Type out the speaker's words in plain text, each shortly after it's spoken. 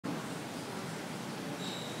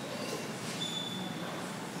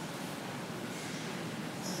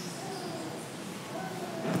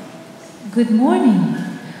Good morning.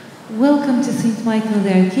 Welcome to St. Michael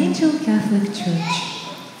the Archangel Catholic Church.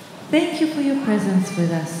 Thank you for your presence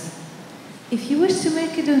with us. If you wish to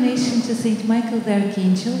make a donation to St. Michael the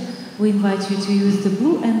Archangel, we invite you to use the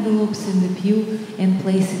blue envelopes in the pew and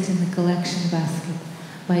place it in the collection basket.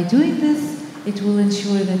 By doing this, it will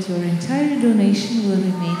ensure that your entire donation will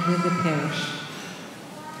remain with the parish.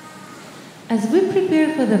 As we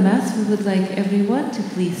prepare for the Mass, we would like everyone to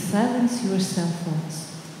please silence your cell phones.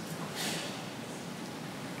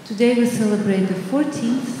 Today we celebrate the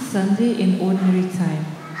 14th Sunday in Ordinary Time.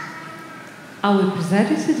 Our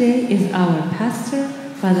presider today is our pastor,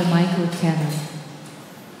 Father Michael Cannon.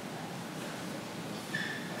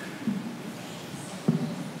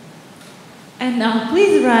 And now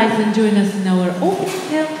please rise and join us in our opening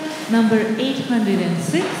hymn, number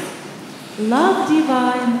 806, Love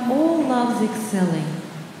Divine, All Loves Excelling,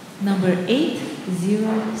 number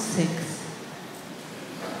 806.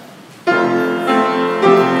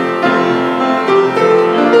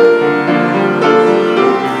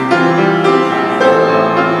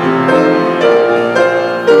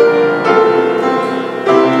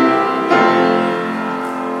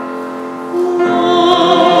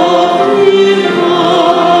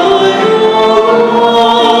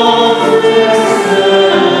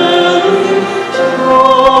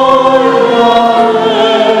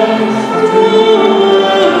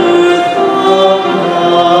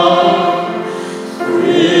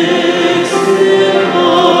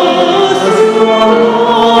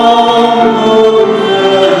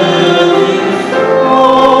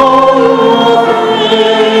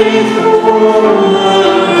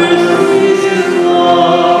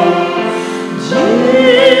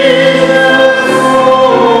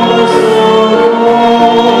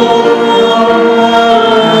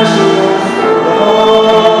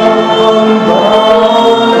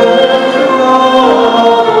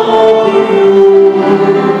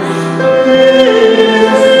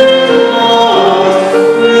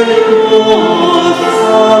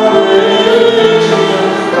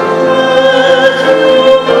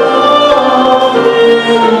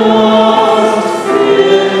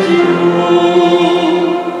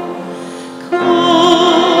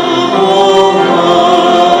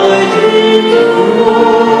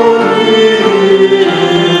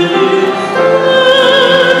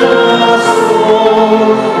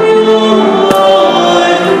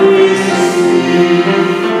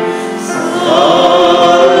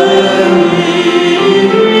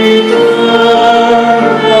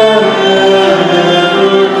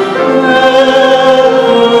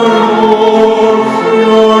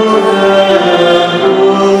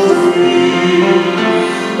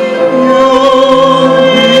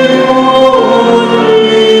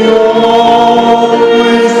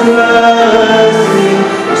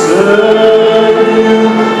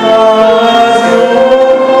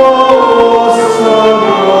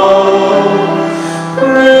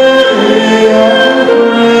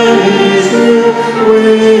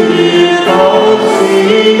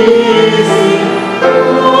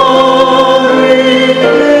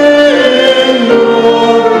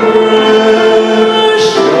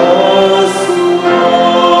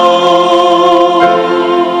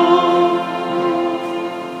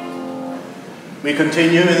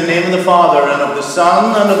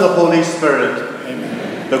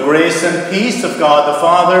 Peace of God the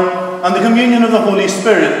Father and the communion of the Holy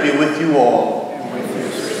Spirit be with you all.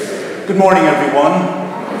 Good morning, everyone.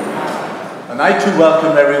 And I too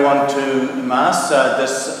welcome everyone to Mass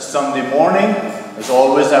this Sunday morning. As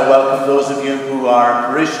always, I welcome those of you who are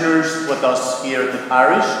parishioners with us here at the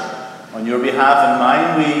parish. On your behalf and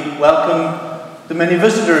mine, we welcome the many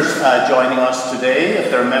visitors joining us today.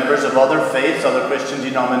 If they're members of other faiths, other Christian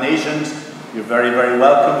denominations, you're very, very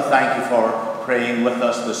welcome. Thank you for praying with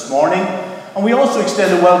us this morning. And we also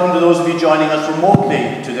extend a welcome to those of you joining us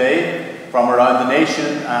remotely today from around the nation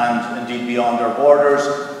and indeed beyond our borders.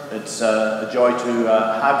 It's a joy to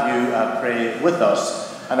have you pray with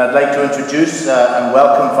us. And I'd like to introduce and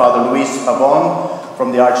welcome Father Luis Pavon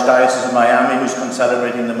from the Archdiocese of Miami, who's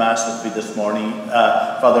celebrating the Mass with me this morning.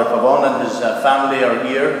 Father Pavon and his family are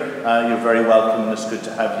here. You're very welcome. It's good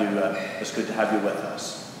to have you. It's good to have you with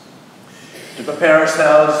us. To prepare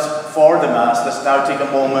ourselves for the Mass, let's now take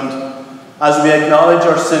a moment as we acknowledge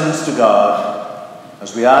our sins to God,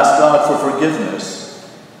 as we ask God for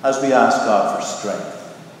forgiveness, as we ask God for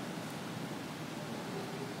strength.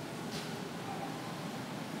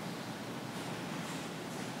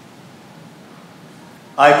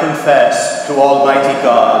 I confess to Almighty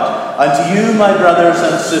God and to you, my brothers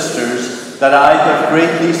and sisters, that I have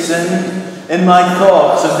greatly sinned in my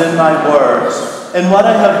thoughts and in my words, in what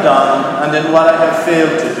I have done and in what I have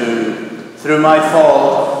failed to do, through my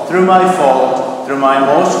fault, through my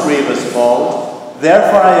most grievous fault.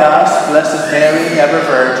 Therefore I ask, Blessed Mary, ever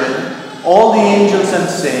Virgin, all the angels and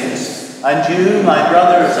saints, and you, my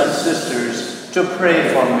brothers and sisters, to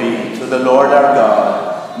pray for me to the Lord our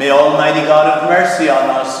God. May Almighty God have mercy on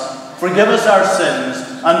us, forgive us our sins,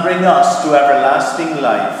 and bring us to everlasting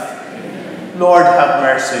life. Amen. Lord, have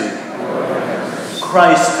mercy. Lord, have mercy.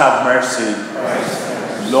 Christ, have mercy. Christ,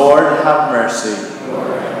 have mercy. Lord, have mercy.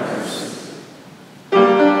 Lord, have mercy.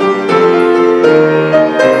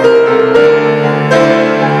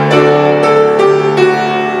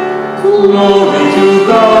 Glory to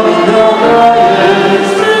God in the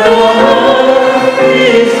highest, and on earth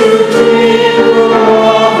peace to people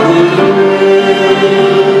of the earth.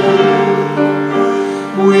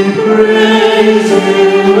 We praise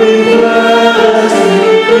Him, we bless Him,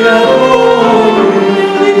 we adore Him,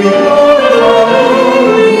 we glorify Him,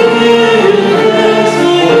 we give thanks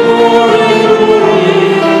for glory to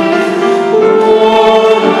Him.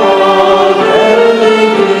 Lord God, heavenly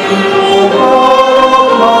King, O God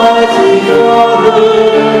Almighty Father,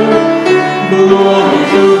 glory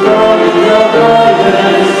to God in the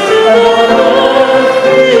highest, and on earth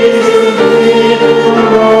peace to people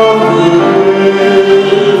of the earth.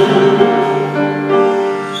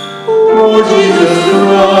 O Jesus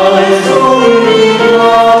Christ, only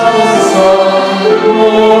begotten Son,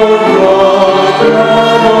 Lord God,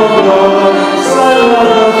 Lamb of God, Son of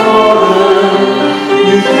the Father,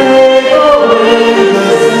 you take away the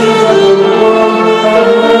sins of the world, have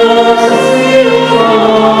mercy upon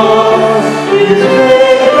us. You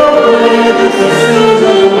take away the sins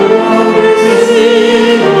of the world,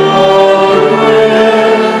 receive our prayer.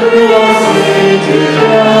 You are seated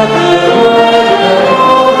at the right hand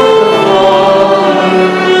of the Father,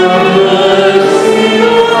 have mercy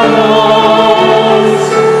upon us.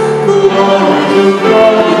 Glory to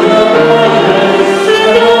God in the highest,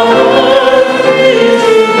 and on earth peace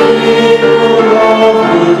to people of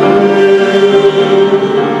the earth.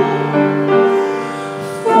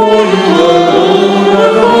 For you alone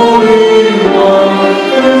are the Holy One,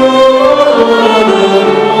 you alone are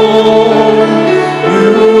alone.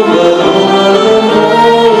 You alone are the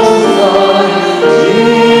Most High,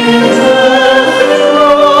 Jesus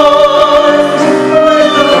Christ,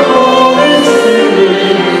 with the Holy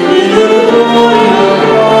Spirit, in the glory of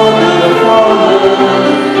God the Father.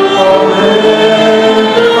 Amen.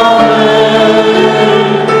 Amen.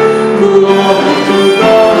 Glory to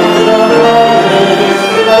God in the highest,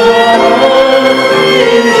 and on earth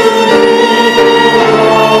peace to people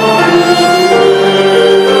of the earth.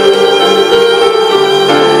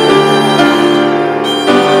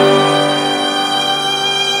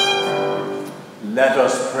 Let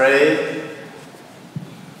us pray.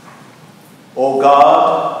 O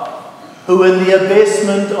God, who in the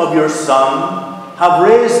abasement of your Son have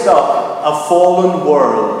raised up a fallen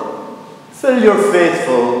world, fill your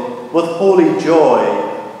faithful with holy joy.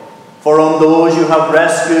 For on those you have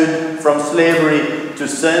rescued from slavery to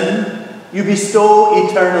sin, you bestow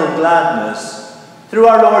eternal gladness. Through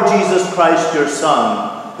our Lord Jesus Christ, your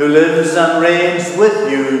Son, who lives and reigns with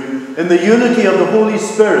you in the unity of the Holy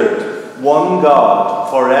Spirit, one God,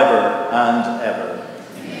 forever and ever.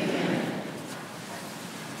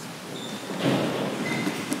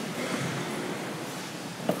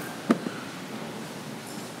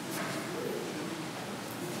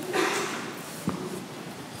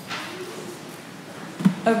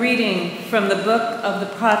 A reading from the book of the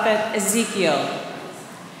prophet Ezekiel.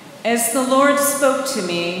 As the Lord spoke to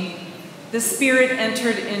me, the Spirit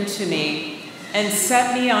entered into me and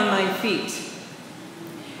set me on my feet.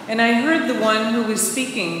 And I heard the one who was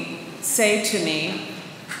speaking say to me,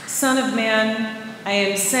 Son of man, I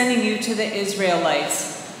am sending you to the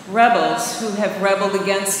Israelites, rebels who have rebelled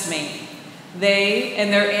against me. They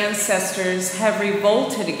and their ancestors have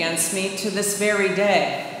revolted against me to this very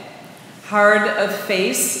day. Hard of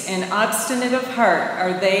face and obstinate of heart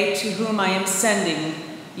are they to whom I am sending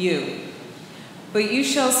you. But you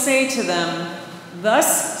shall say to them,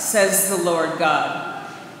 Thus says the Lord God.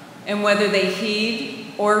 And whether they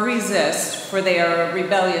heed or resist, for they are a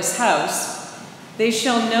rebellious house, they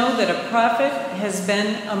shall know that a prophet has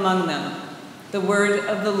been among them. The word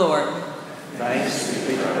of the Lord. Thanks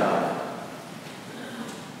be to God.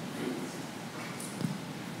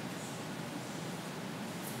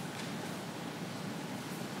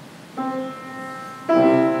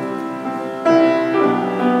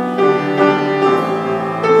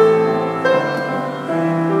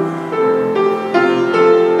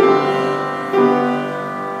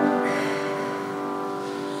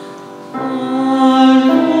 Our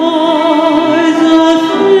eyes are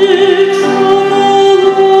fixed on the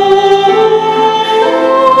Lord.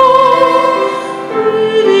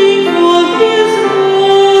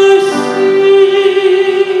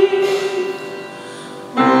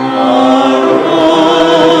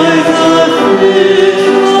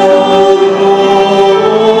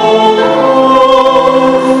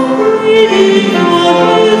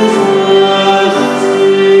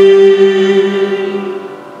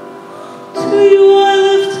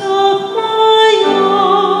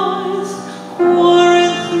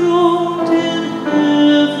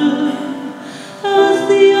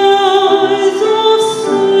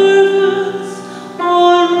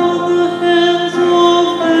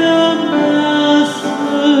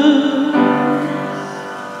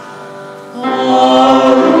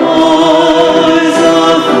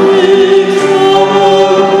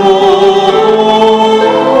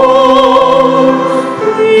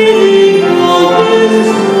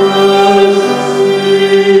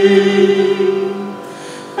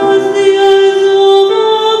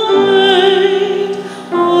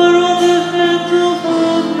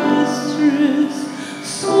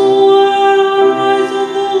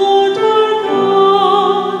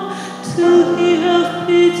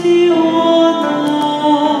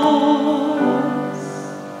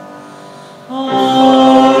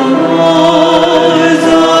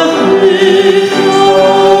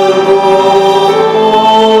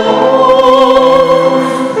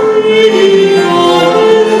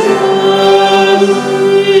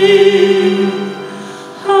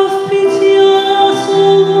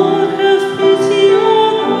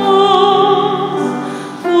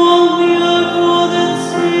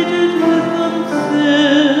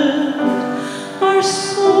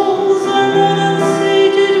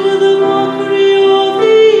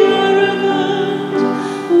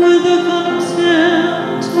 the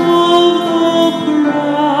contempt of the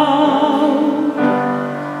proud.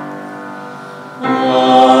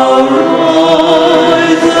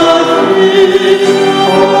 Arise against the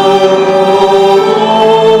Lord,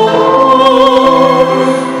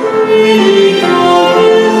 bring of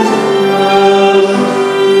his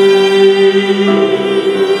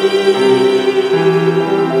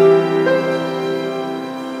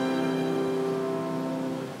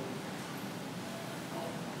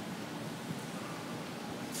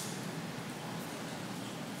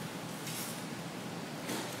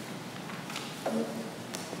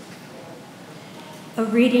A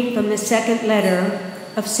reading from the second letter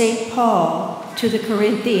of St. Paul to the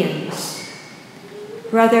Corinthians.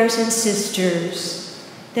 Brothers and sisters,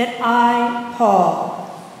 that I, Paul,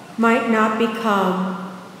 might not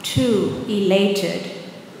become too elated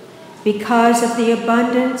because of the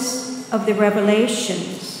abundance of the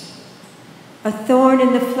revelations, a thorn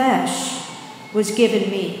in the flesh was given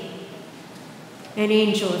me, an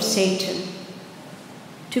angel of Satan,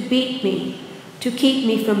 to beat me, to keep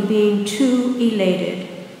me from being too elated.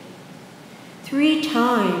 3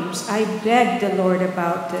 times I begged the Lord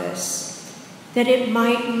about this, that it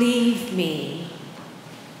might leave me.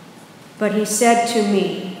 But he said to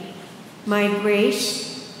me, my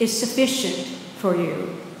grace is sufficient for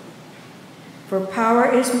you, for power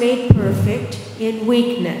is made perfect in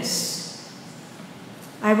weakness.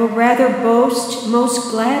 I will rather boast most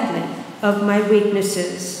gladly of my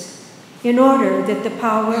weaknesses, in order that the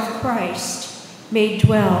power of Christ may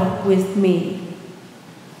dwell with me.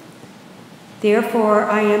 Therefore,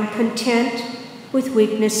 I am content with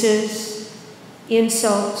weaknesses,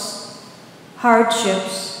 insults,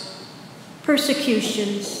 hardships,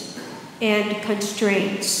 persecutions, and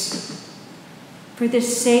constraints, for the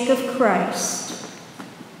sake of Christ.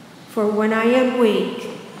 For when I am weak,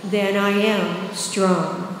 then I am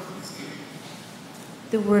strong.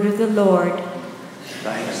 The word of the Lord.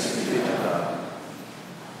 Thanks be to God.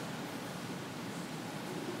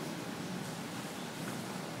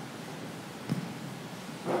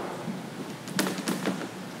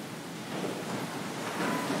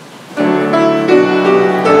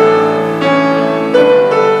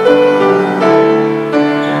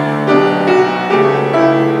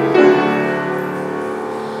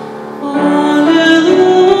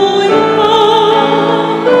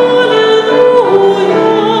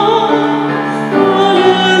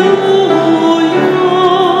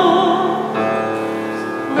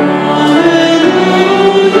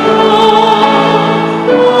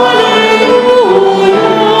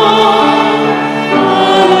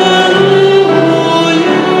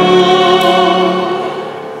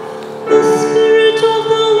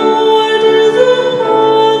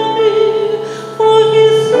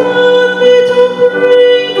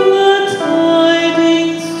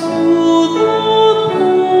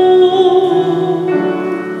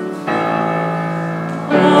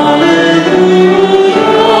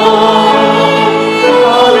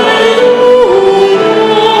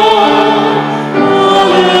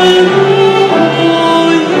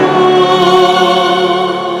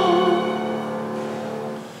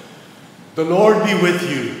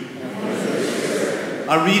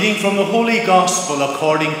 From the Holy Gospel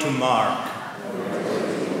according to Mark.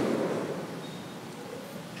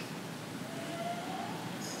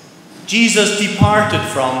 Jesus departed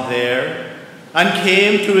from there and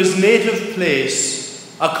came to his native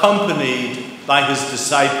place, accompanied by his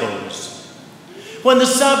disciples. When the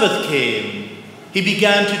Sabbath came, he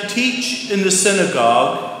began to teach in the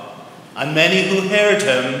synagogue, and many who heard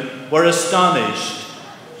him were astonished.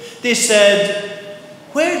 They said,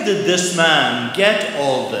 where did this man get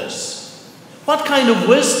all this? What kind of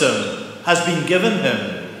wisdom has been given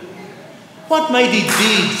him? What mighty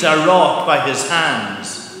deeds are wrought by his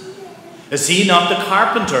hands? Is he not the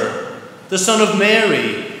carpenter, the son of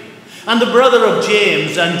Mary, and the brother of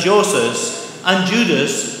James and Joseph and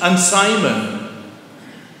Judas and Simon?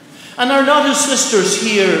 And are not his sisters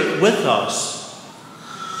here with us?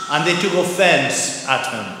 And they took offense at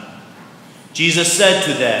him. Jesus said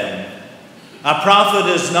to them, a prophet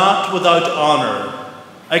is not without honor,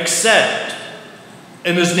 except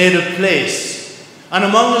in his native place, and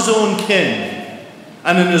among his own kin,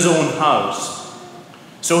 and in his own house.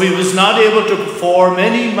 So he was not able to perform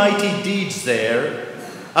any mighty deeds there,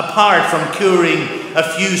 apart from curing a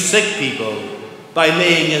few sick people by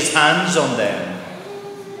laying his hands on them.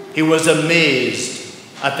 He was amazed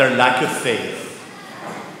at their lack of faith.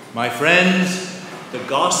 My friends, the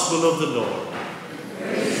gospel of the Lord.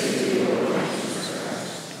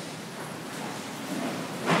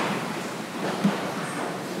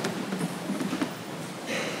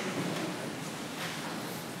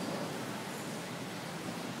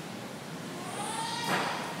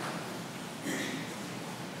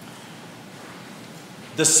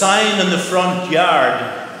 The sign in the front yard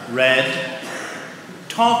read,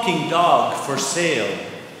 "Talking dog for sale."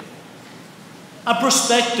 A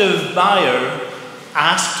prospective buyer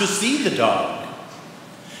asked to see the dog.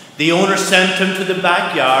 The owner sent him to the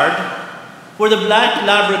backyard where the black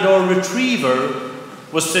Labrador retriever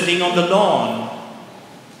was sitting on the lawn.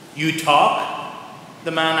 "You talk?"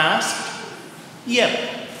 the man asked.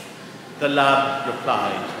 "Yep," the lab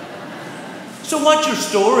replied. "So what's your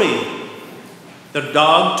story?" The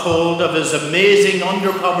dog told of his amazing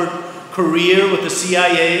undercover career with the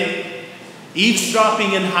CIA,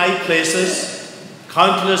 eavesdropping in high places,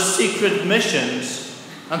 countless secret missions,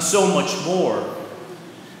 and so much more.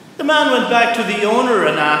 The man went back to the owner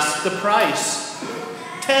and asked the price.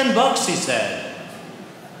 $10, he said.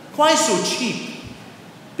 "Why so cheap?"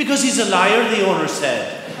 "Because he's a liar," the owner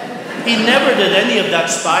said. "He never did any of that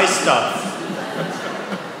spy stuff."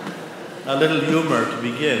 A little humor to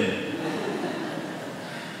begin.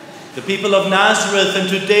 The people of Nazareth in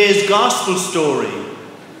today's gospel story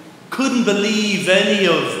couldn't believe any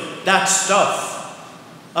of that stuff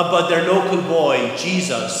about their local boy,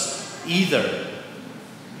 Jesus, either.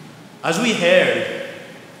 As we heard,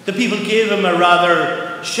 the people gave him a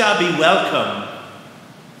rather shabby welcome.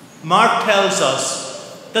 Mark tells us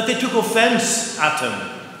that they took offense at him.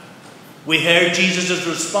 We heard Jesus'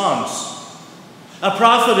 response. A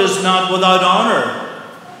prophet is not without honor,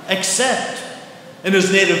 except in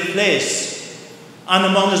his native place and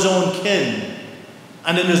among his own kin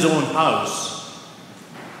and in his own house.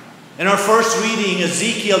 In our first reading,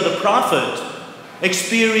 Ezekiel the prophet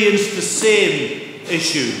experienced the same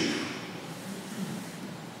issue.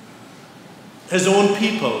 His own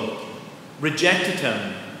people rejected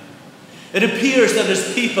him. It appears that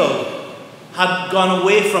his people had gone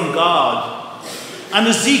away from God, and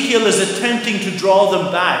Ezekiel is attempting to draw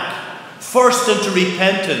them back, first into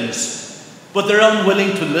repentance, but they're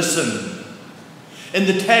unwilling to listen. In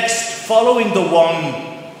the text following the one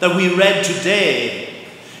that we read today,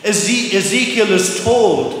 Ezekiel is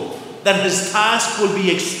told that his task will be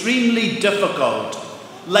extremely difficult,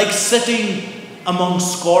 like sitting among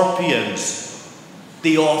scorpions,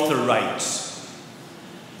 the author writes.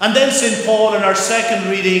 And then St. Paul, in our second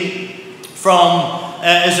reading,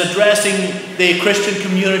 is addressing the Christian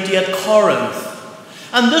community at Corinth.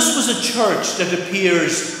 And this was a church that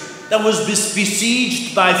appears that was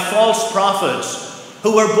besieged by false prophets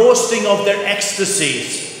who were boasting of their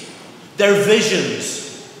ecstasies, their visions,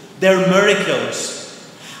 their miracles.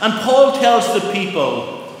 And Paul tells the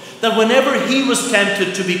people that whenever he was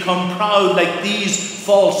tempted to become proud like these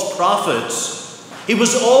false prophets, he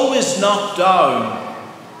was always knocked down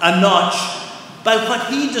a notch by what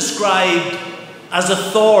he described as a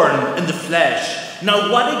thorn in the flesh.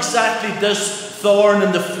 Now, what exactly this thorn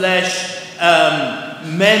in the flesh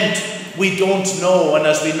meant, we don't know. And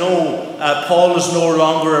as we know, Paul is no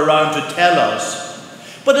longer around to tell us.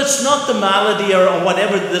 But it's not the malady or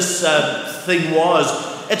whatever this thing was.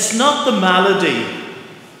 It's not the malady,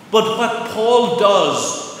 but what Paul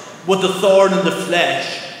does with the thorn in the flesh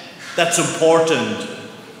that's important.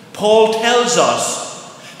 Paul tells us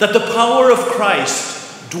that the power of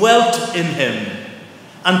Christ dwelt in him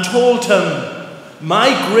and told him,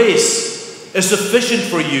 "My grace is sufficient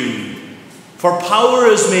for you, for power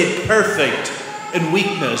is made perfect in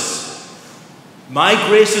weakness." My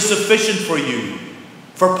grace is sufficient for you,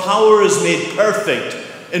 for power is made perfect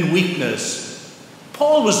in weakness.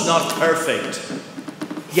 Paul was not perfect,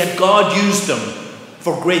 yet God used him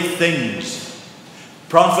for great things.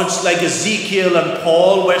 Prophets like Ezekiel and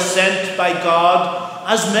Paul were sent by God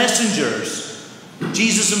as messengers.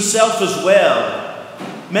 Jesus himself as well.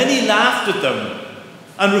 Many laughed at them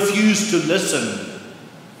and refused to listen.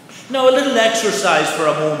 Now, a little exercise for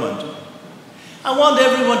a moment. I want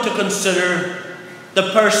everyone to consider the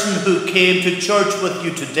person who came to church with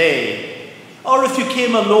you today. Or if you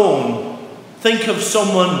came alone, think of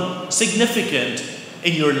someone significant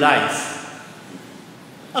in your life.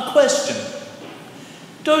 A question.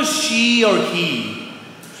 Does she or he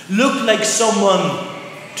look like someone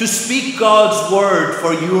to speak God's word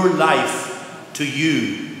for your life to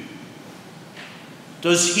you?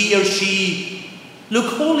 Does he or she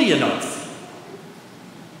look holy enough?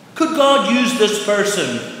 Could God use this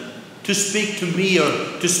person to speak to me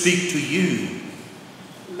or to speak to you?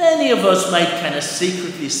 Many of us might kind of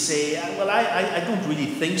secretly say, well, I don't really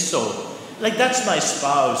think so. Like, that's my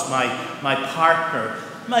spouse, my partner,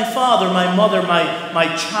 my father, my mother, my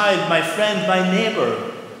child, my friend, my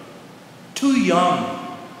neighbor. Too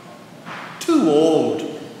young, too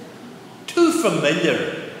old, too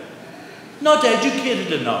familiar, not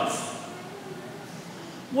educated enough.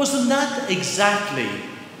 Wasn't that exactly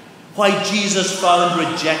why Jesus found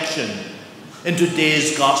rejection in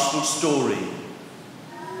today's gospel story.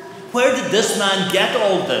 Where did this man get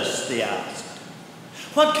all this, they asked.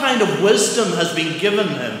 What kind of wisdom has been given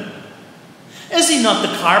him? Is he not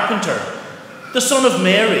the carpenter, the son of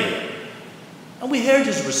Mary? And we heard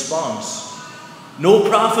his response. No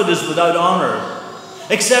prophet is without honor,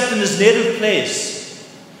 except in his native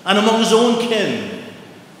place, and among his own kin,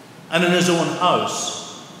 and in his own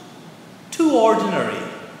house. Too ordinary,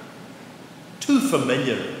 too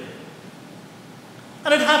familiar.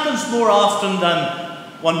 And it happens more often than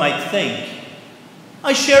one might think.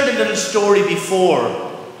 I shared a little story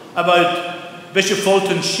before about Bishop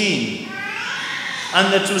Fulton Sheen.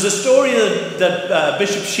 And it was a story that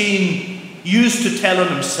Bishop Sheen used to tell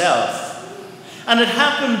on himself. And it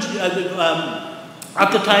happened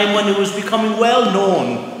at the time when he was becoming well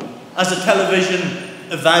known as a television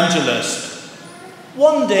evangelist.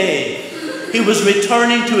 One day, he was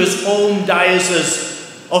returning to his home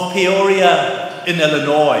diocese of Peoria in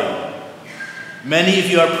Illinois. Many of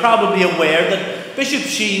you are probably aware that Bishop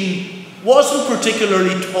Sheen wasn't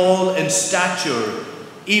particularly tall in stature,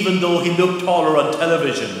 even though he looked taller on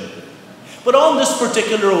television. But on this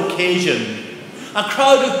particular occasion, a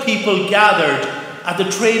crowd of people gathered at the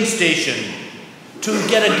train station to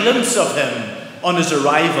get a glimpse of him on his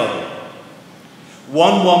arrival.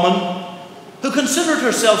 One woman, who considered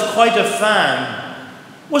herself quite a fan,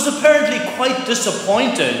 was apparently quite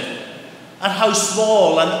disappointed at how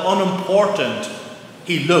small and unimportant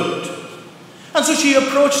he looked. And so she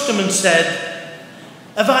approached him and said,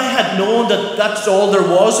 "If I had known that that's all there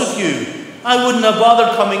was of you, I wouldn't have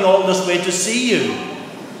bothered coming all this way to see you."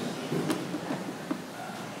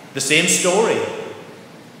 The same story.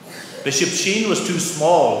 Bishop Sheen was too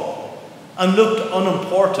small and looked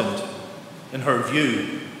unimportant in her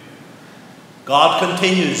view. God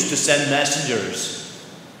continues to send messengers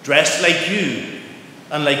dressed like you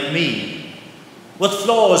and like me, with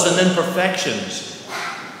flaws and imperfections,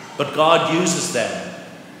 but God uses them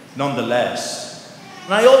nonetheless.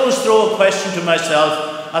 And I always throw a question to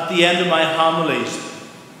myself at the end of my homilies.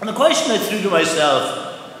 And the question I threw to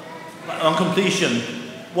myself on completion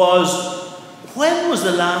was, when was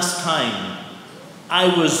the last time I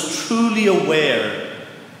was truly aware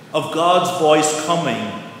of God's voice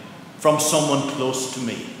coming from someone close to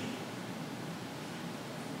me?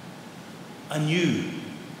 And you,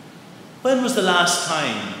 when was the last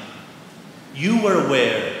time you were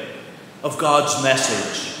aware of God's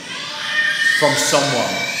message from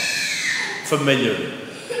someone familiar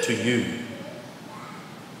to you?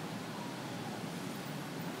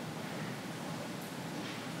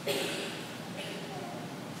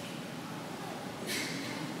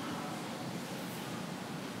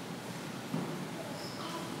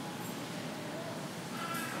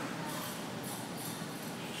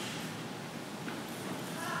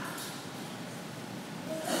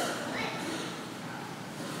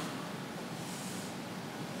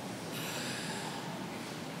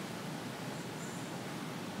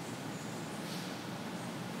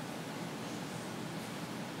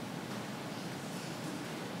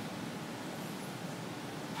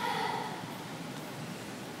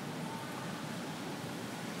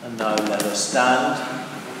 And now let us stand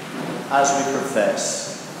as we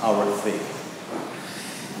profess our faith.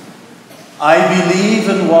 I believe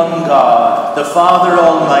in one God, the Father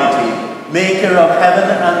Almighty, maker of heaven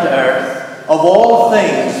and earth, of all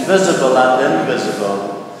things visible and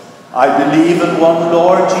invisible. I believe in one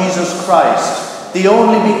Lord Jesus Christ, the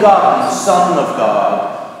only begotten Son of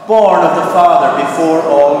God, born of the Father before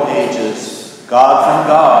all ages, God from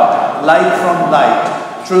God, light from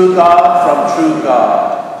light, true God from true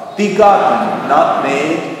God, begotten, not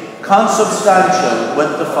made, consubstantial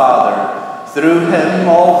with the Father. Through him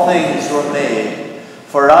all things were made.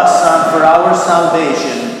 For us and for our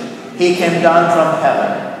salvation he came down from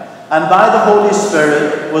heaven, and by the Holy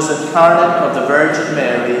Spirit was incarnate of the Virgin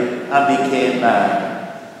Mary and became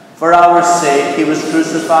man. For our sake he was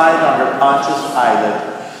crucified under Pontius Pilate.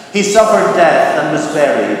 He suffered death and was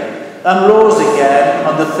buried, and rose again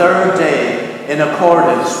on the third day in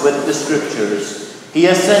accordance with the Scriptures. He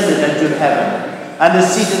ascended into heaven, and is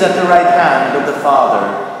seated at the right hand of the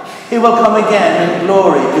Father. He will come again in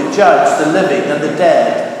glory to judge the living and the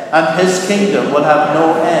dead, and his kingdom will have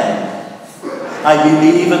no end. I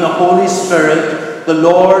believe in the Holy Spirit, the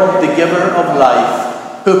Lord, the giver of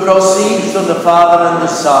life, who proceeds from the Father and the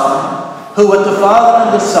Son, who with the Father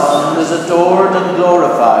and the Son is adored and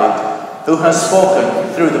glorified, who has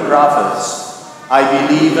spoken through the prophets. I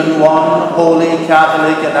believe in one holy,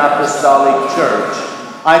 Catholic, and Apostolic Church.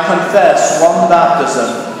 I confess one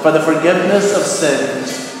baptism for the forgiveness of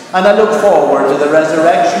sins, and I look forward to the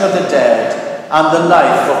resurrection of the dead and the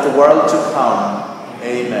life of the world to come.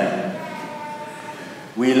 Amen.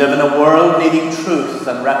 We live in a world needing truth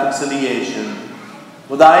and reconciliation.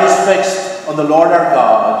 With eyes fixed on the Lord our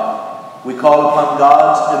God, we call upon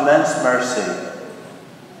God's immense mercy.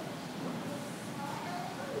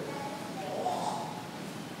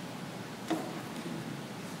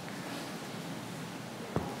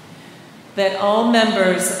 That all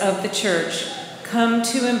members of the church come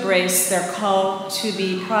to embrace their call to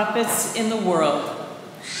be prophets in the world.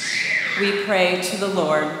 We pray to the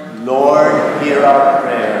Lord. Lord, hear our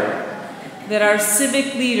prayer. That our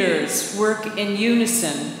civic leaders work in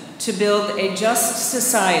unison to build a just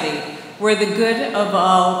society where the good of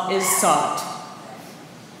all is sought.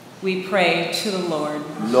 We pray to the Lord.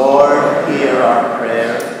 Lord, hear our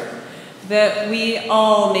prayer. That we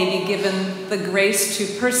all may be given the grace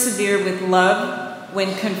to persevere with love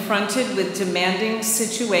when confronted with demanding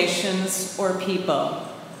situations or people.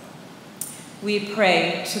 We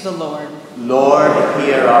pray to the Lord. Lord,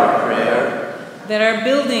 hear our prayer. That our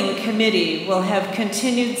building committee will have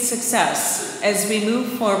continued success as we move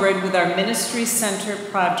forward with our Ministry Center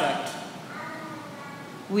project.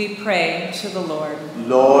 We pray to the Lord.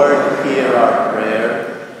 Lord, hear our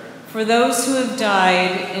prayer. For those who have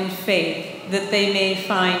died in faith, that they may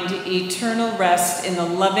find eternal rest in the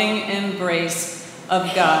loving embrace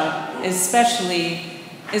of God, especially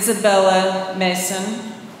Isabella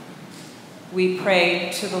Mason. We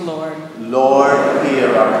pray to the Lord. Lord,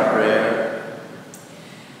 hear our prayer.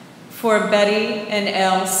 For Betty and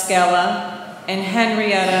Elle Scala and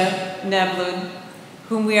Henrietta Nevlud,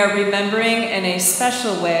 whom we are remembering in a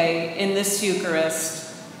special way in this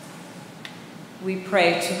Eucharist, we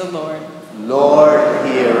pray to the Lord. Lord,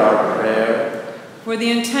 hear our prayer. For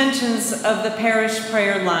the intentions of the parish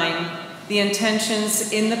prayer line, the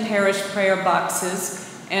intentions in the parish prayer boxes,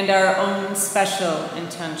 and our own special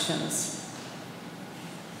intentions,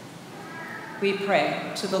 we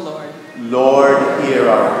pray to the Lord. Lord, hear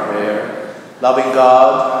our prayer. Loving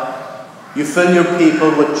God, you fill your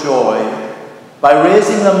people with joy by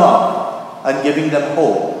raising them up and giving them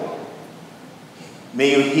hope.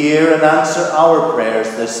 May you hear and answer our prayers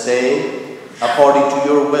this day according to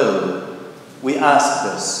your will. We ask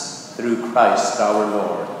this through Christ our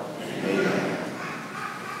Lord. Amen.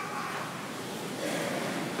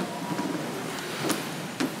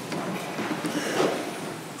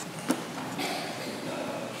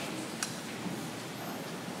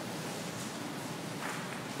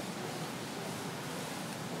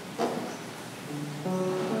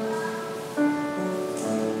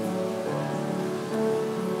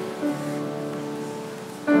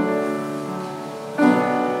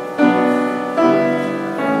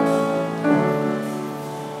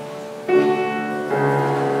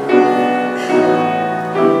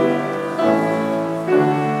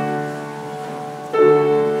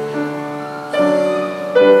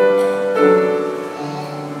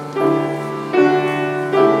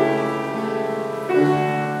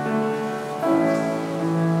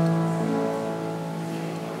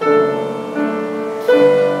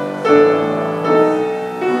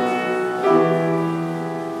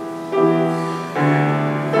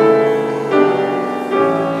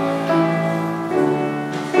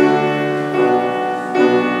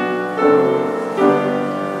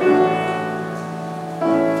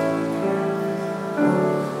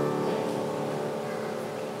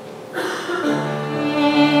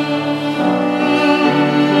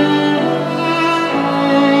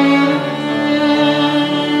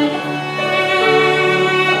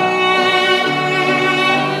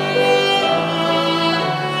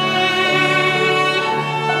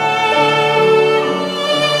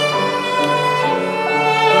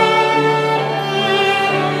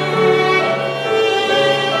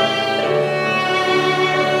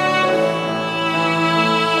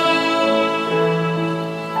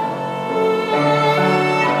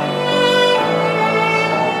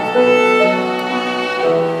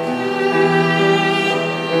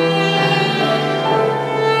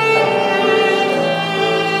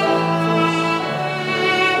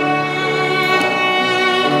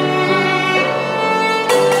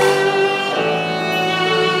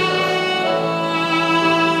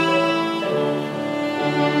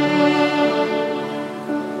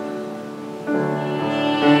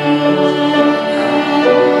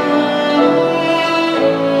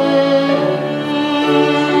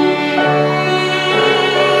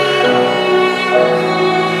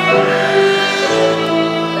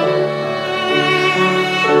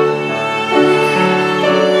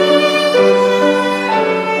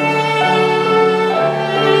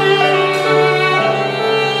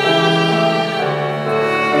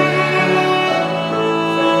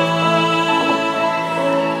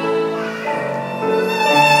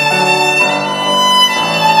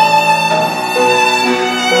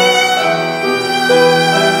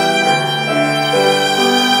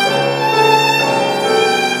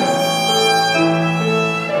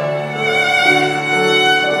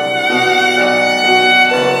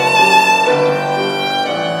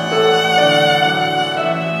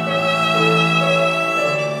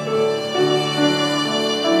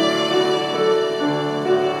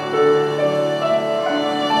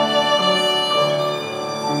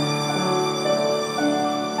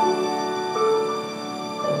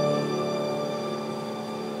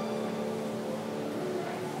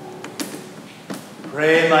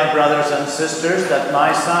 Pray, my brothers and sisters, that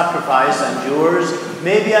my sacrifice and yours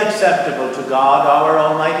may be acceptable to God, our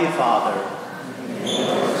Almighty Father.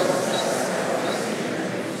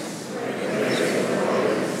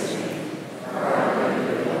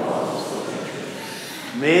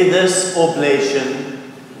 May this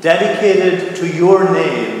oblation, dedicated to your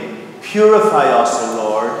name, purify us, O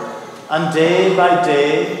Lord, and day by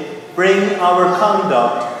day bring our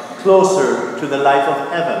conduct closer to the life of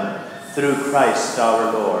heaven through Christ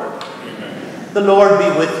our Lord. Amen. The Lord be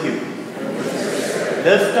with you.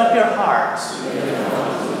 Lift up your hearts,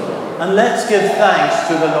 and let's give thanks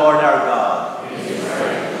to the Lord our God.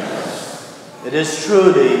 It is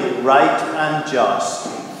truly right and just,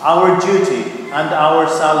 our duty and our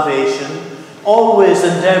salvation, always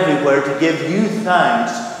and everywhere to give you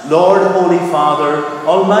thanks, Lord, Holy Father,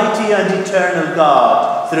 Almighty and eternal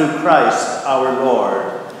God, through Christ our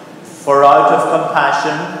Lord. For out of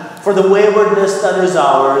compassion for the waywardness that is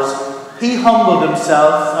ours, he humbled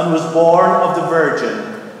himself and was born of the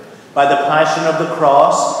Virgin. By the passion of the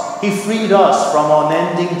cross, he freed us from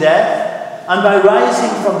unending death, and by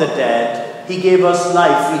rising from the dead, he gave us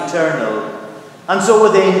life eternal. And so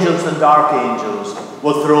with angels and archangels,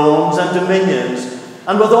 with thrones and dominions,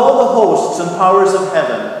 and with all the hosts and powers of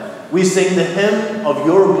heaven, we sing the hymn of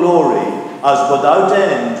your glory, as without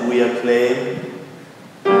end we acclaim.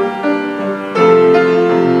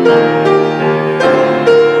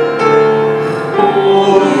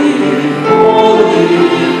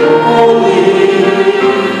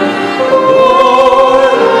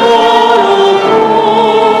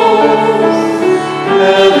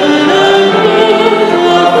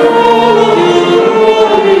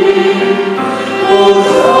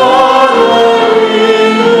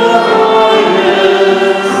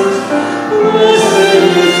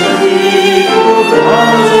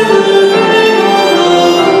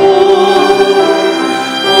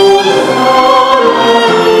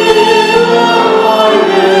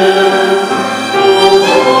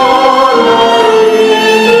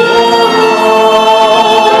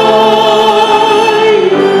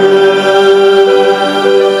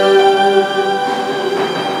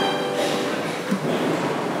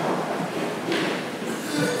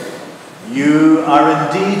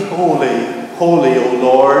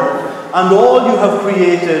 And all you have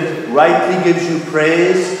created rightly gives you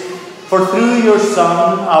praise, for through your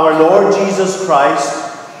Son, our Lord Jesus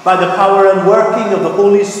Christ, by the power and working of the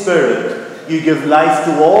Holy Spirit, you give life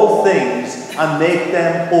to all things and make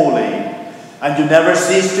them holy. And you never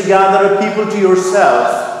cease to gather a people to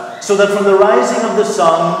yourself, so that from the rising of the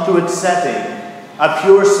sun to its setting, a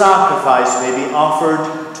pure sacrifice may be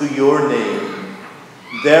offered to your name.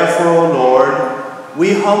 Therefore, O Lord,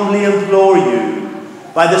 we humbly implore you,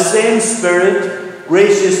 by the same Spirit,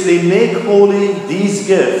 graciously make holy these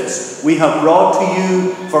gifts we have brought to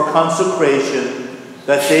you for consecration,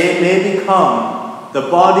 that they may become the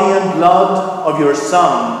body and blood of your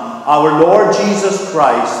Son, our Lord Jesus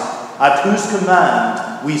Christ, at whose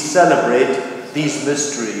command we celebrate these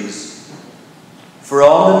mysteries. For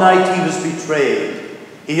on the night he was betrayed,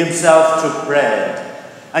 he himself took bread,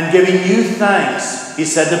 and giving you thanks, he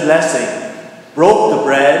said the blessing, broke the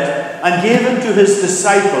bread, and gave it to his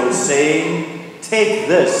disciples, saying, "Take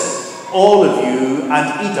this, all of you,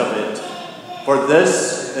 and eat of it, for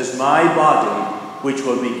this is my body, which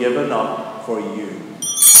will be given up for you."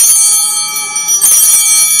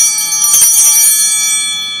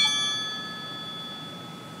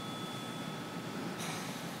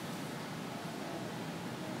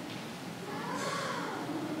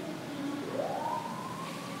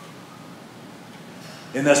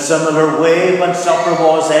 In a similar way, when supper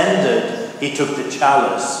was ended, he took the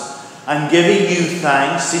chalice, and giving you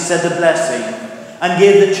thanks, he said the blessing, and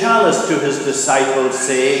gave the chalice to his disciples,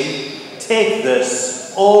 saying, "Take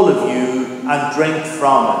this, all of you, and drink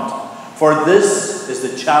from it, for this is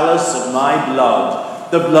the chalice of my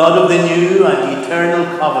blood, the blood of the new and eternal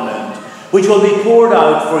covenant, which will be poured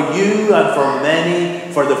out for you and for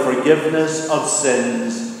many for the forgiveness of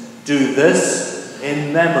sins. Do this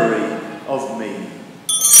in memory of me."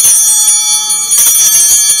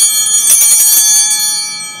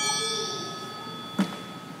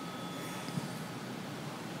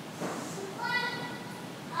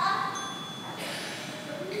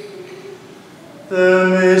 The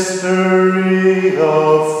mystery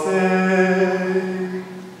of faith.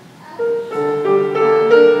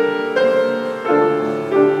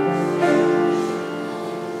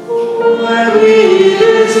 When we eat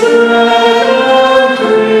this bread and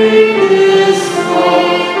drink this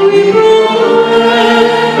cup, we proclaim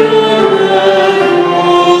your death,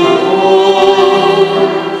 O Lord,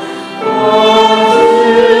 until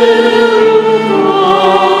you come.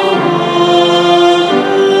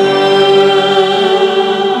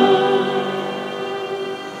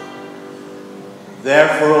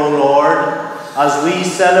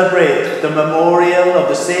 celebrate the memorial of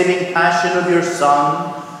the saving passion of your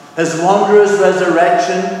Son, his wondrous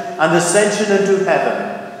resurrection and ascension into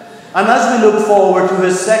heaven. And as we look forward to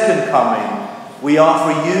his second coming, we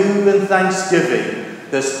offer you in thanksgiving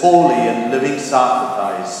this holy and living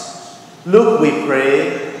sacrifice. Look, we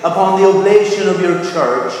pray, upon the oblation of your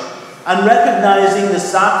church, and recognizing the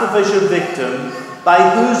sacrificial victim by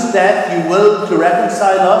whose death you willed to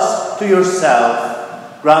reconcile us to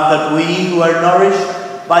yourself, grant that we who are nourished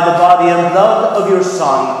by the body and blood of your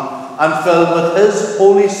Son and filled with his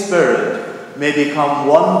Holy Spirit may become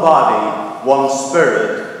one body, one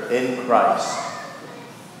spirit in Christ.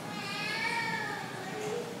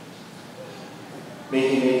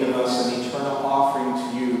 May he make of us an eternal offering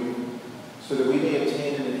to you, so that we may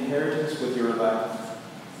obtain an inheritance with your elect,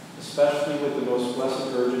 especially with the most blessed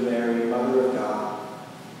Virgin Mary, Mother of God,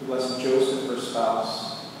 the blessed Joseph, her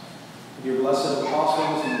spouse, with your blessed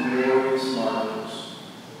apostles and glorious martyrs,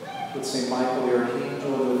 with St. Michael the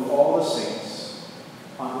Archangel, and with all the saints,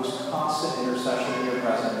 on whose constant intercession in your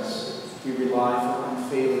presence we rely for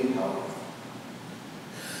unfailing help.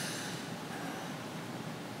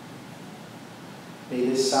 May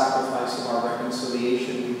this sacrifice of our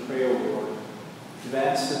reconciliation, we pray, O Lord,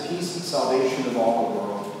 advance the peace and salvation of all the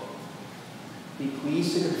world. Be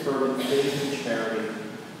pleased to confirm in faith and charity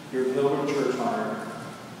your pilgrim church on earth,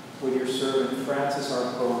 with your servant Francis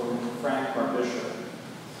our Pope and Frank our Bishop,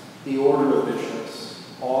 the order of bishops,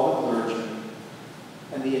 all the clergy,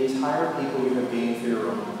 and the entire people you have gained for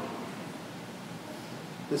your own.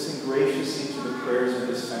 Listen graciously to the prayers of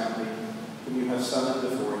this family whom you have summoned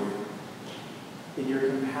before you. In your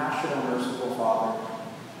compassion, O merciful Father,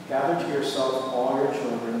 gather to yourself all your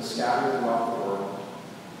children scattered throughout the world.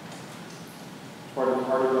 To our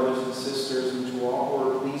departed brothers and sisters, and to all who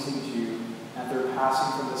are pleasing to you at their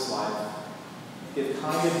passing from this life, give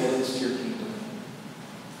kind admittance to your kingdom.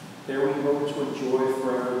 There we hope to enjoy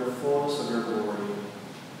forever the fullness of your glory.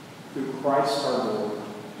 Through Christ our Lord,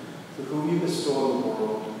 through whom you bestow on the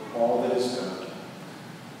world all that is good.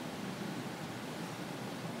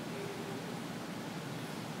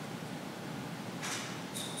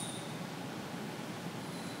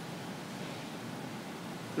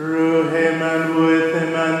 Through him and with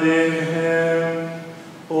him and in him,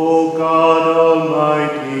 O God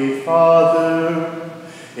Almighty Father,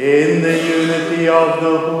 in the unity of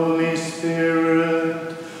the Holy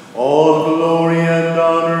Spirit, all glory and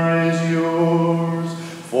honor is yours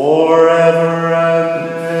forever and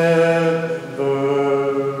ever.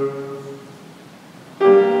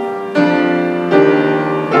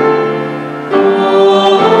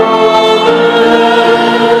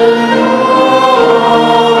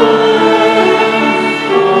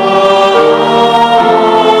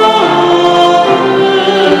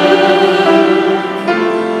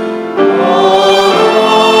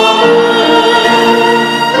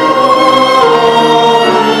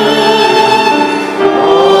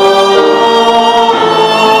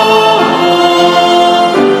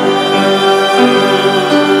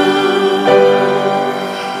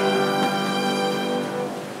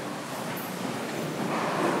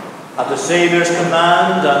 Saviour's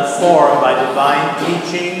command and formed by divine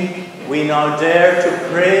teaching, we now dare to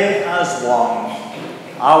pray as one.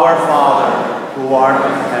 Our Father, who art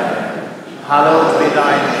in heaven, hallowed be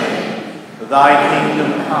thy name. Thy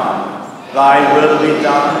kingdom come, thy will be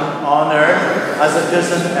done on earth as it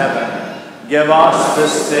is in heaven. Give us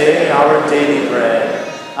this day our daily bread,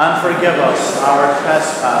 and forgive us our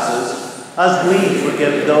trespasses, as we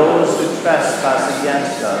forgive those who trespass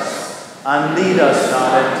against us. And lead us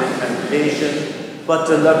not into temptation, but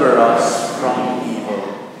deliver us from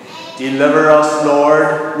evil. Deliver us,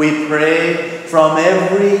 Lord, we pray, from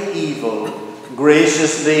every evil.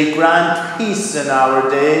 Graciously grant peace in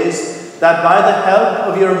our days, that by the help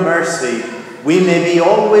of your mercy we may be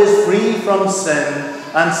always free from sin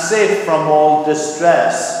and safe from all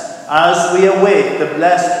distress, as we await the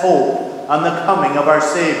blessed hope and the coming of our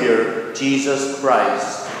Saviour, Jesus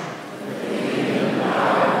Christ.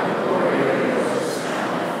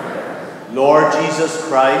 Lord Jesus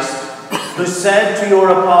Christ, who said to your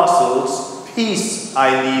apostles, "Peace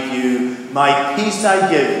I leave you, my peace I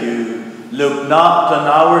give you," look not on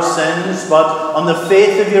our sins, but on the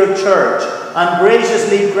faith of your church, and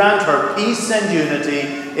graciously grant her peace and unity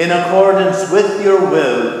in accordance with your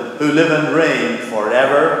will, who live and reign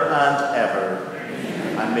forever and ever.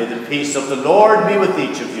 And may the peace of the Lord be with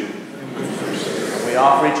each of you. And we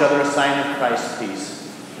offer each other a sign of Christ's peace.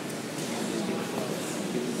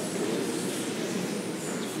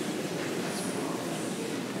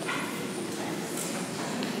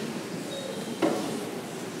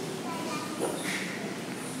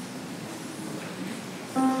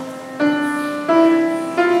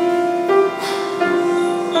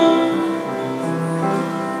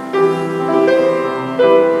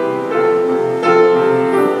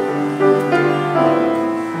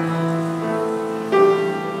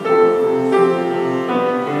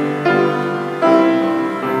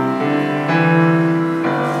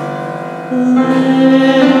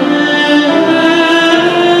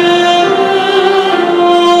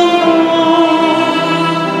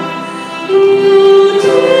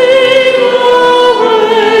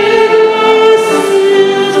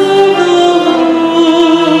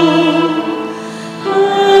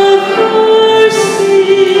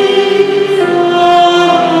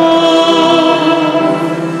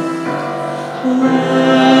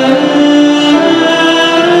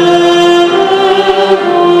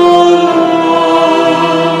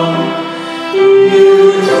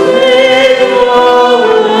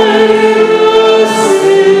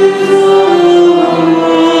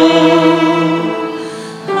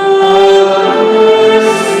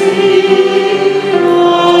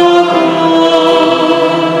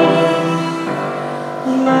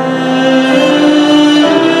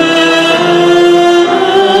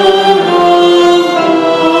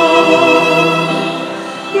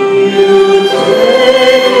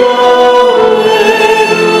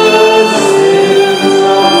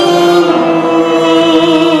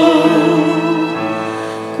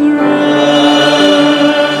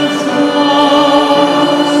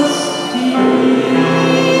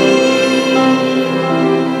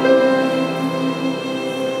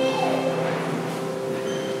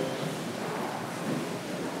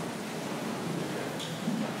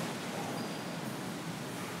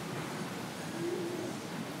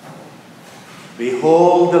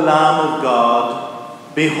 Behold the Lamb of God.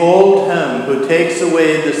 Behold him who takes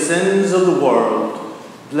away the sins of the world.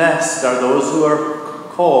 Blessed are those who are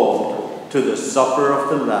called to the supper of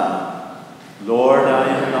the Lamb. Lord, I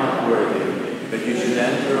am not worthy that you should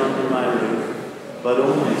enter under my roof, but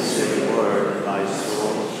only say a word, and my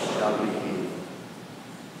soul shall be healed.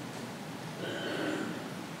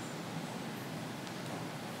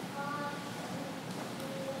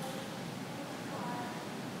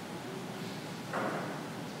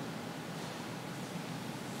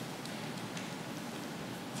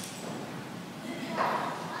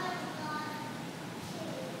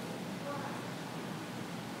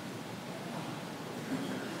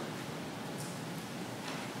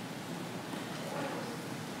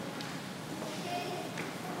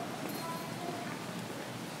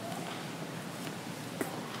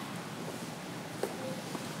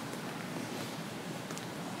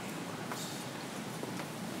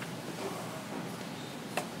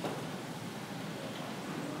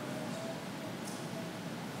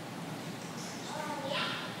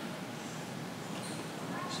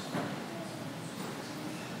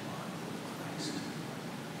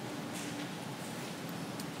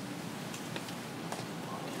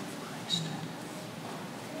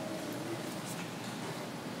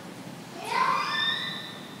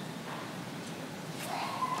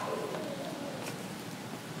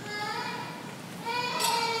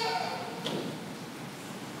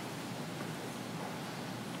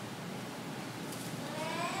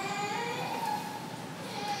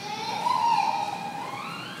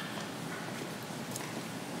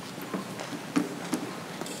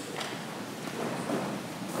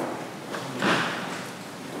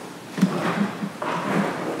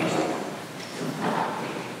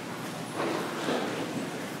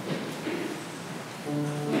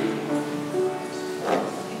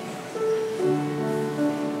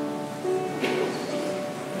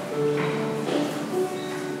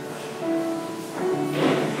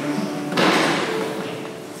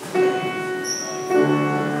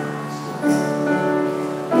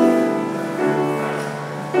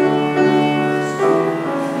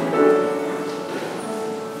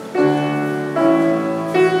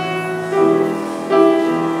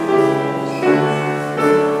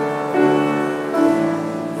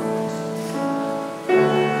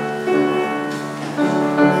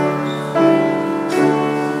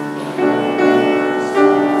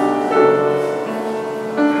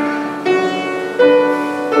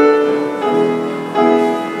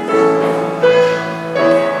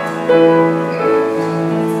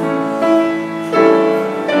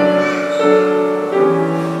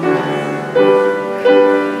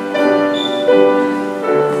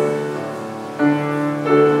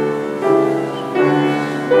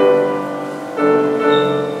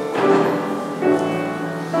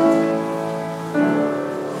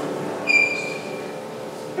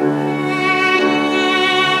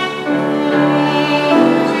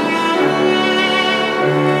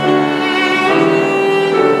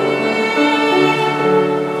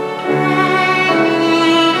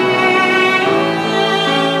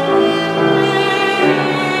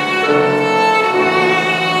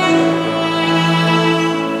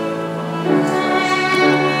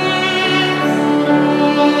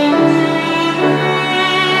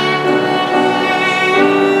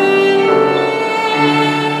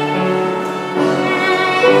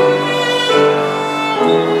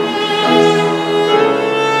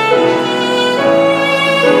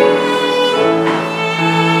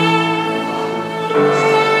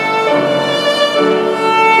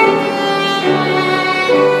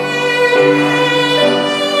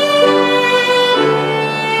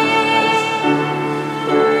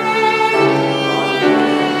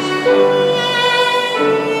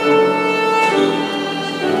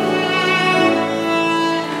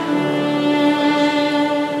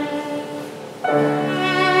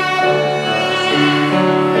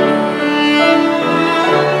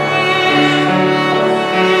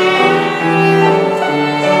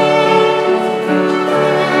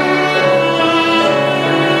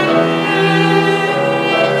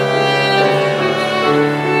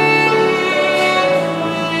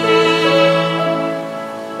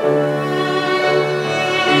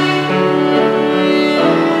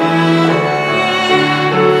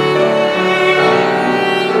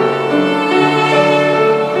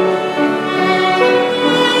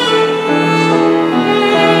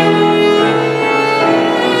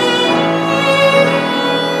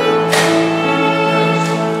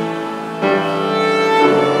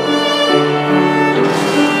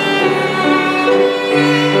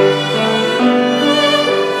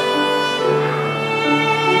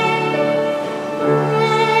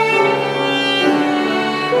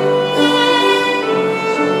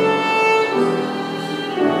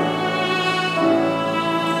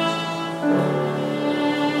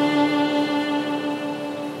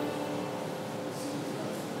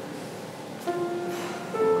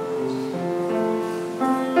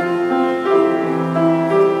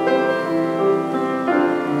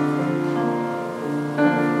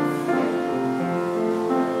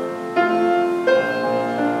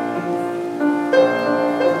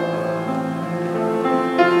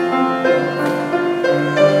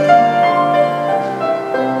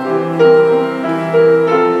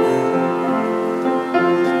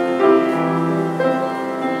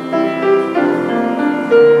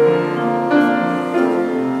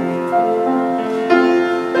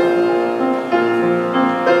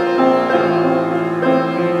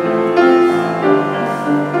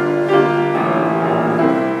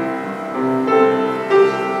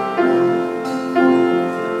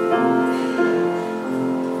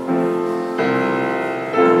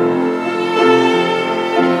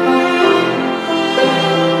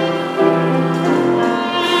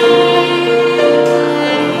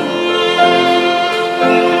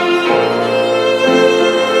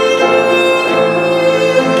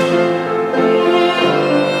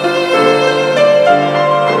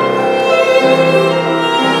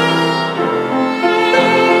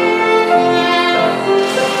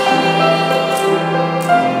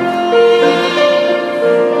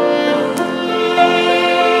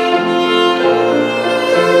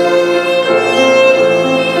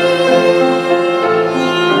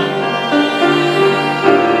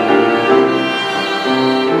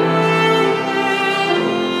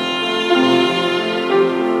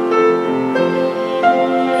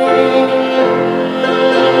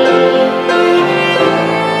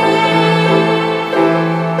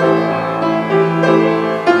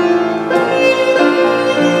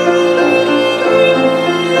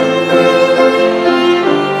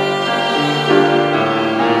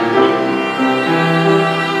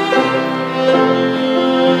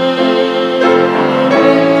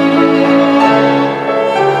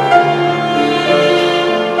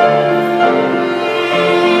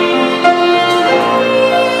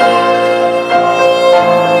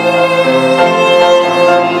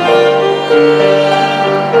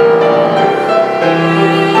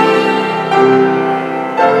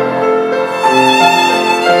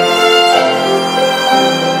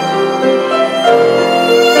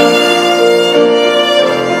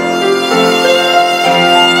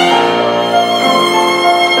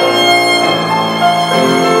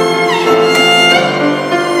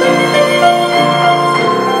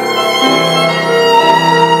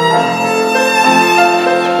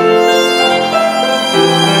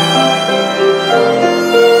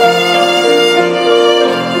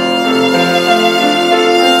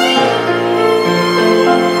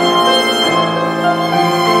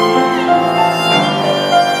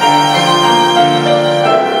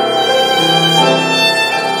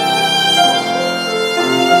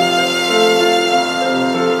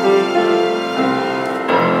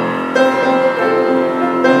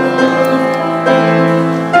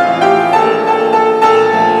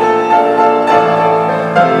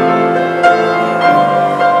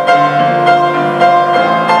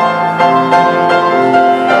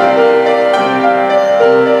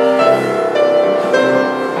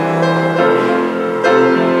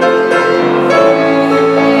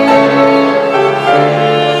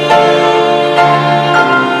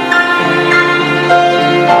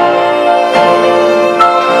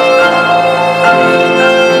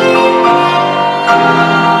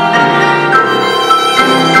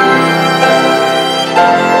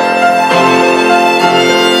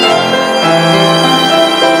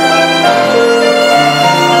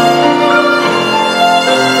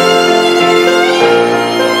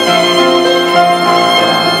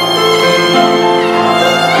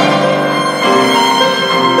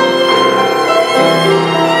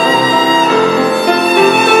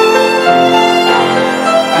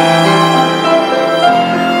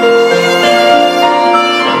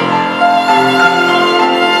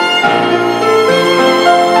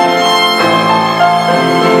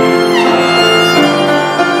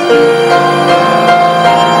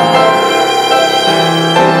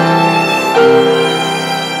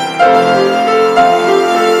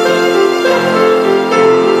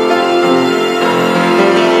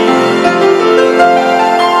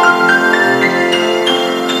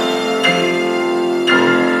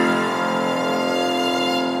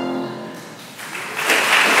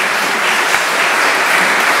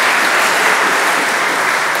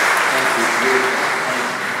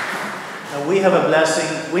 we have a blessing,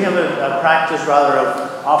 we have a practice rather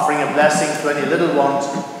of offering a blessing to any little ones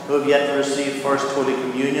who have yet to receive First Holy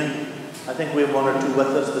Communion. I think we have one or two with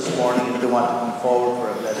us this morning if they want to come forward for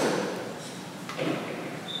a blessing.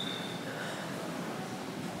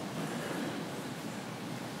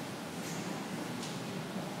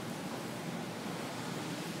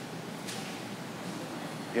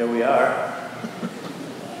 Here we are.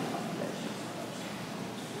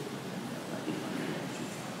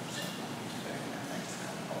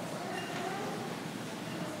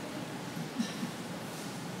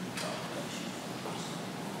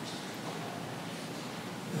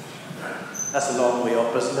 That's a long way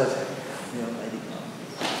up, isn't it?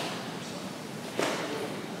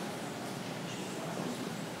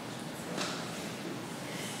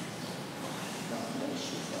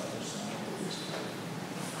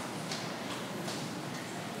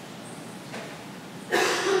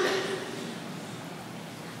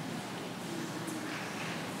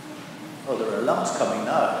 Oh, there are lots coming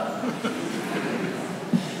now.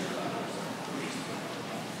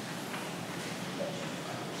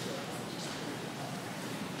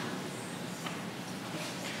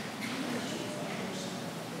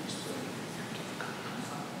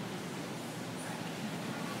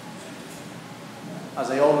 As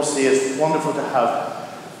I always say, it's wonderful to have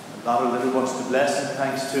a lot of little ones to bless, and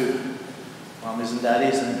thanks to mommies and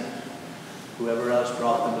daddies and whoever else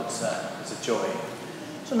brought them, it's a joy.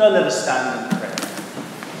 So now let us stand and pray.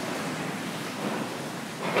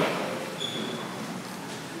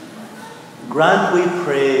 Grant, we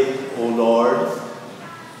pray, O Lord,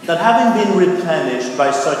 that having been replenished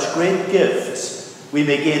by such great gifts, we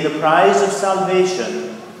may gain the prize of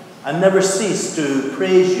salvation and never cease to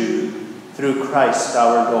praise you through Christ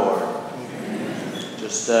our Lord. Amen.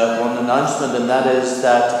 Just one announcement, and that is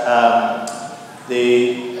that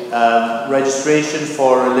the registration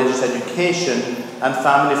for religious education and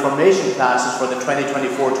family formation classes for the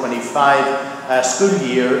 2024-25 school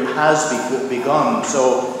year has begun.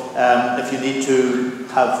 So if you need to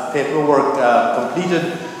have paperwork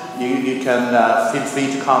completed, you can feel free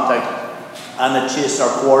to contact Anna Chase,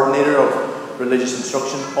 our coordinator of religious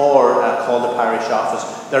instruction, or call the parish office.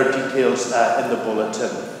 There are details in the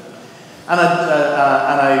bulletin. And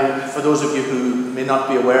for those of you who may not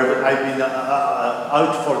be aware of it, I've been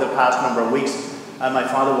out for the past number of weeks. My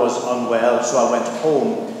father was unwell, so I went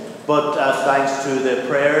home. But thanks to the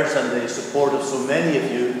prayers and the support of so many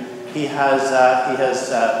of you, he has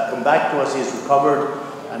come back to us. He's recovered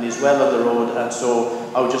and he's well on the road. And so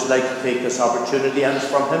I would just like to take this opportunity, and it's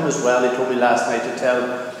from him as well. He told me last night to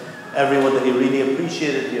tell everyone that he really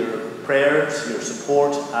appreciated your prayers, your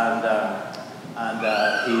support, and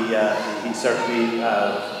he certainly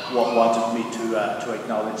wanted me to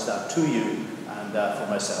acknowledge that to you and for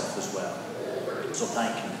myself as well. So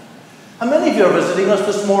thank you. How many of you are visiting us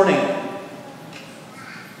this morning?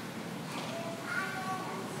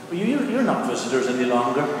 Well, you're not visitors any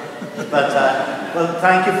longer, but well,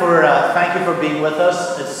 thank you for being with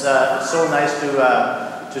us. It's so nice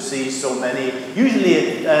to see so many.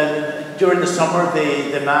 Usually during the summer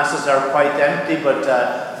the masses are quite empty, but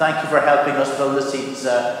thank you for helping us fill the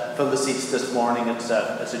seats this morning. It's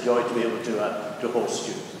a joy to be able to host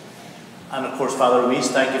you. And of course, Father Ruiz,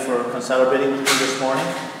 thank you for celebrating with me this morning.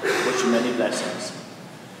 Wish you many blessings.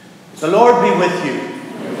 The Lord be with you.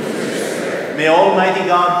 May Almighty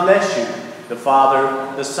God bless you, the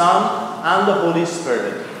Father, the Son, and the Holy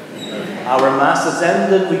Spirit. Our Mass is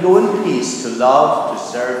ended. We go in peace to love, to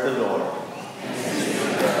serve the Lord.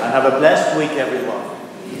 And have a blessed week, everyone.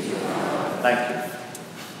 Thank you.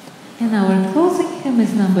 And our closing hymn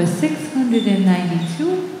is number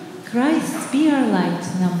 692, Christ Be Our Light,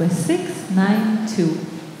 number 692.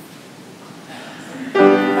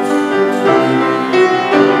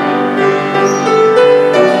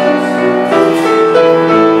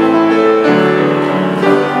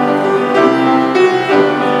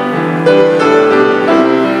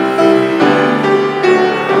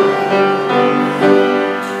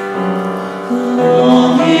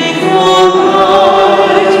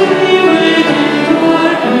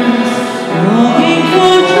 Longing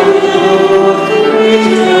for truth,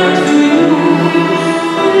 return to you.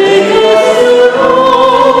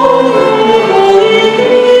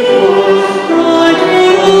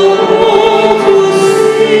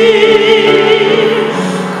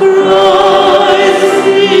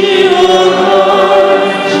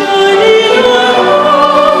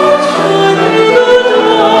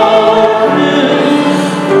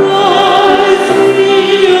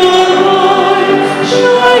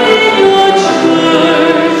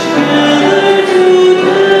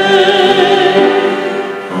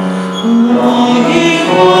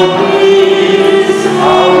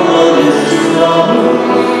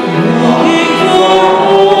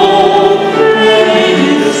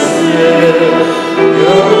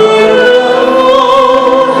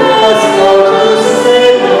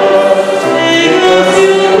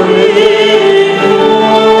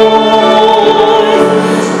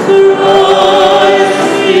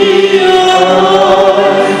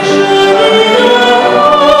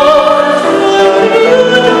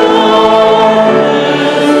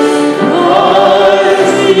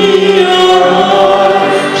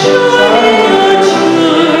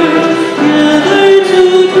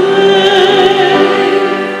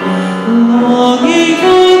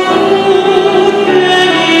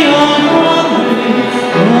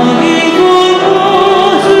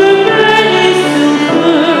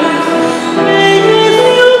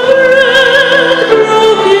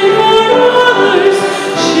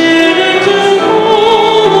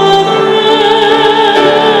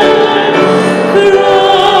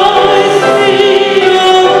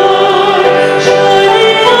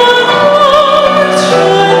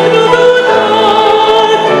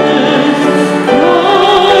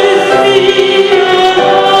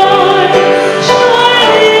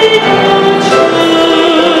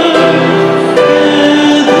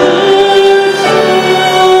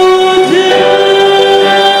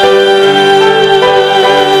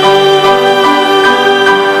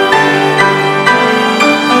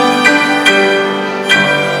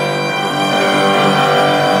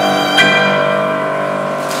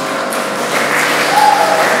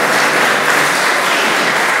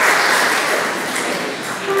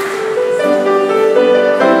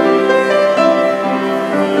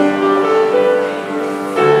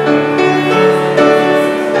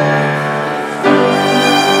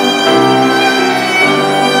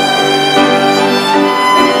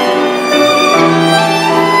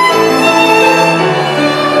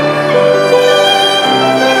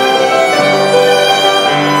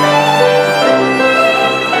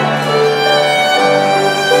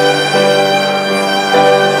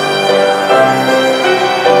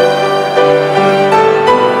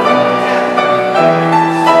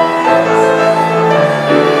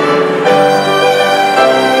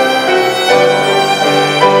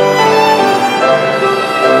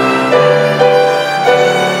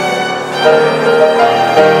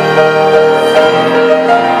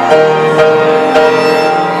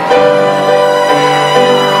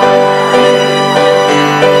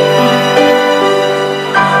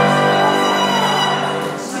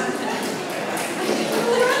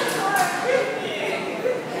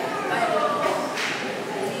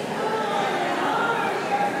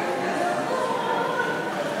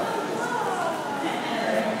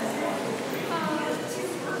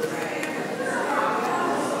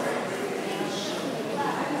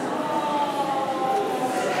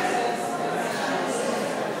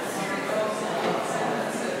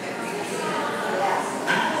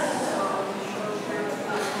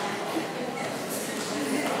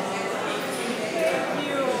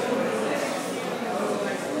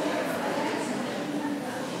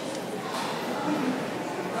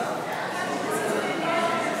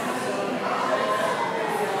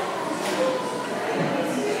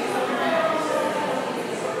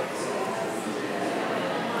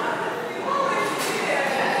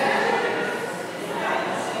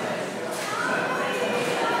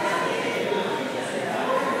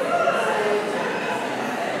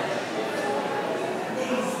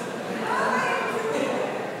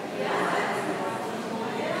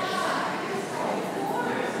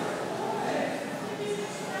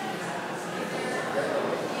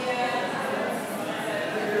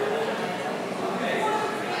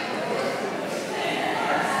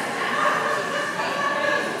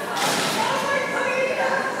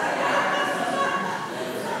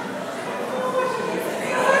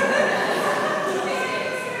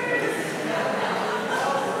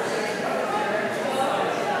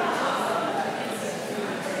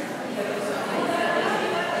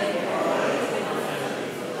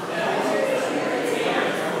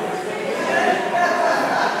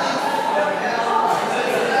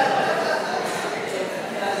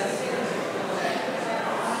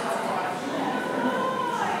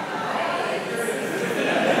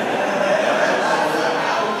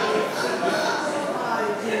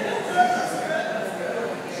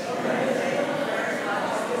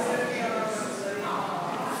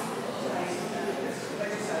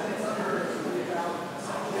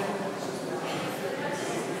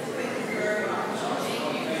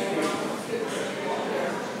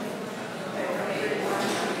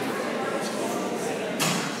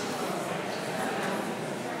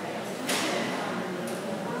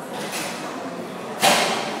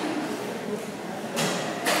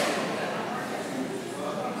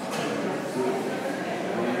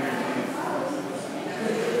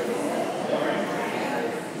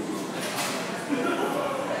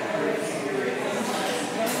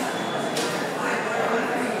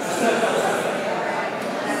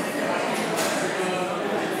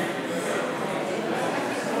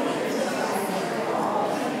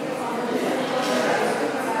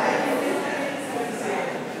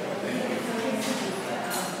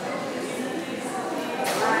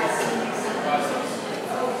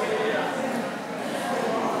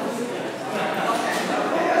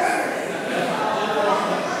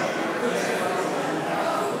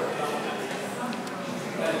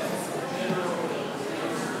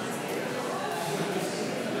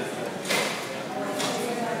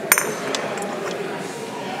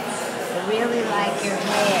 like your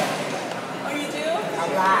hair. Oh, you do? A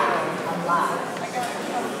lot.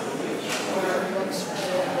 It looks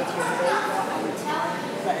good with your weight on top.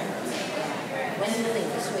 When do you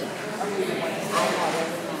leave this week? I know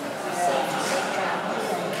every month. Safe travels.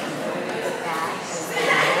 Get back.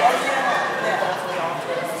 Hopefully all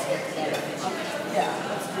three of us get together. Yeah,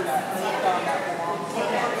 let's do that.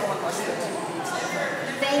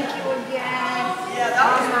 Thank you again. Yeah, that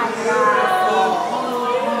was my God.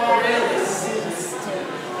 Never cease to.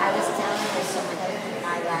 I was telling her someone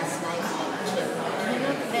I last night too. You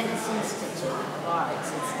know the Venice Institute of Arts,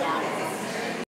 it's down